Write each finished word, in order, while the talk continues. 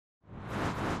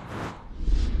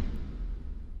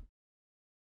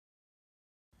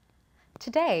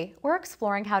Today, we're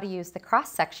exploring how to use the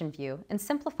cross-section view in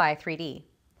Simplify3D.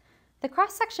 The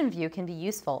cross-section view can be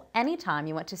useful anytime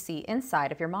you want to see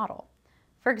inside of your model.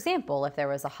 For example, if there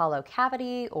was a hollow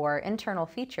cavity or internal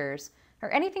features,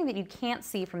 or anything that you can't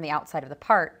see from the outside of the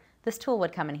part, this tool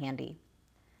would come in handy.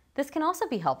 This can also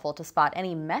be helpful to spot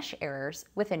any mesh errors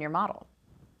within your model.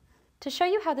 To show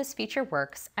you how this feature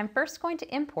works, I'm first going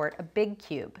to import a big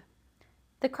cube.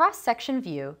 The cross-section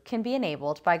view can be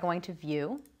enabled by going to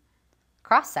View,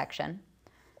 Cross-section,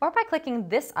 or by clicking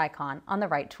this icon on the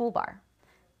right toolbar.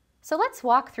 So let's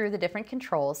walk through the different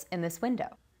controls in this window.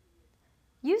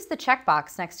 Use the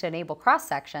checkbox next to Enable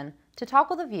Cross-section to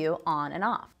toggle the view on and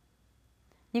off.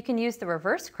 You can use the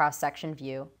reverse cross-section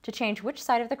view to change which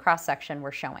side of the cross-section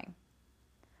we're showing.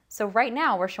 So right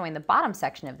now we're showing the bottom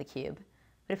section of the cube,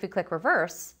 but if we click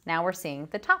reverse, now we're seeing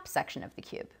the top section of the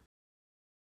cube.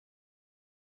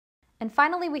 And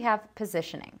finally we have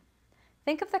positioning.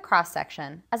 Think of the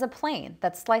cross-section as a plane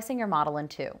that's slicing your model in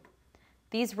two.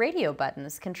 These radio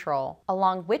buttons control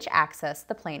along which axis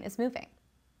the plane is moving.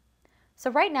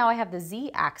 So right now I have the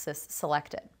Z-axis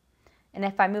selected. And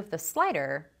if I move the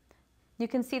slider, you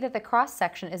can see that the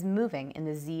cross-section is moving in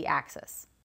the Z-axis.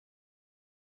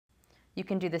 You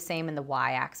can do the same in the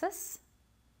Y-axis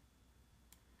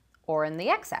or in the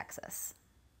X-axis.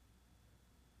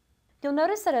 You'll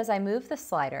notice that as I move the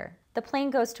slider, the plane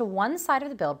goes to one side of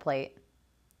the build plate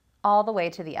all the way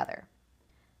to the other.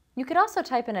 You could also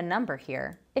type in a number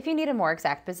here if you need a more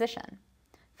exact position.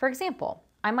 For example,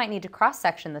 I might need to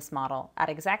cross-section this model at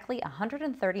exactly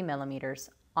 130 millimeters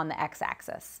on the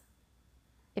X-axis.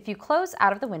 If you close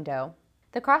out of the window,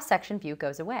 the cross-section view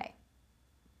goes away.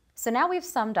 So now we've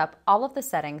summed up all of the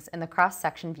settings in the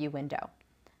cross-section view window.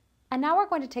 And now we're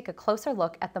going to take a closer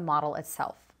look at the model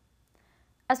itself.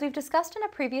 As we've discussed in a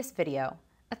previous video,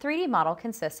 a 3D model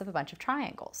consists of a bunch of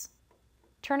triangles.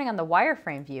 Turning on the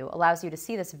wireframe view allows you to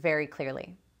see this very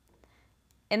clearly.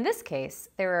 In this case,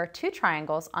 there are 2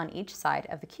 triangles on each side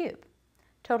of the cube,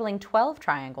 totaling 12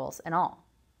 triangles in all.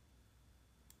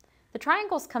 The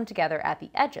triangles come together at the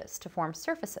edges to form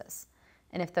surfaces,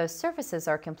 and if those surfaces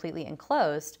are completely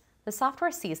enclosed, the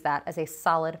software sees that as a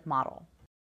solid model.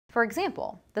 For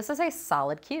example, this is a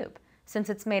solid cube, since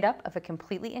it's made up of a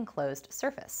completely enclosed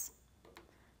surface.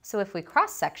 So if we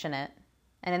cross-section it,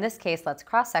 and in this case let's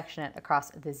cross-section it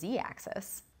across the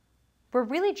Z-axis, we're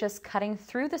really just cutting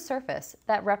through the surface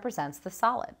that represents the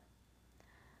solid.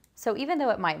 So even though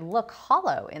it might look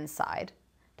hollow inside,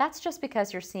 that's just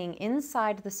because you're seeing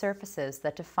inside the surfaces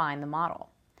that define the model.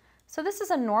 So this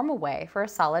is a normal way for a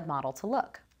solid model to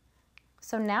look.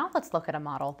 So now let's look at a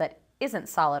model that isn't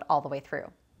solid all the way through.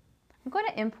 I'm going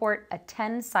to import a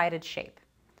 10-sided shape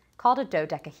called a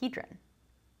dodecahedron.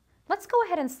 Let's go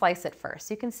ahead and slice it first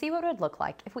so you can see what it would look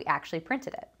like if we actually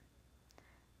printed it.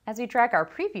 As we drag our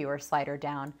previewer slider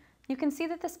down, you can see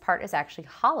that this part is actually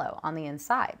hollow on the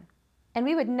inside. And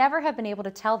we would never have been able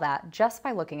to tell that just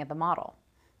by looking at the model.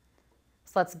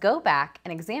 So let's go back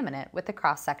and examine it with the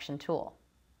cross-section tool.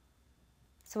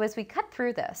 So as we cut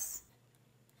through this,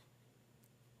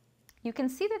 you can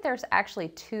see that there's actually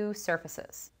 2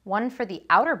 surfaces, one for the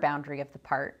outer boundary of the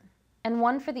part and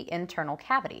one for the internal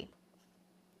cavity.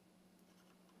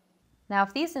 Now,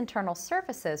 if these internal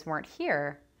surfaces weren't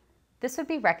here, this would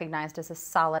be recognized as a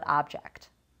solid object.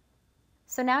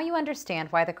 So now you understand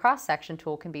why the cross-section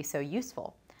tool can be so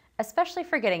useful, especially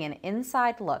for getting an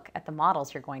inside look at the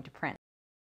models you're going to print.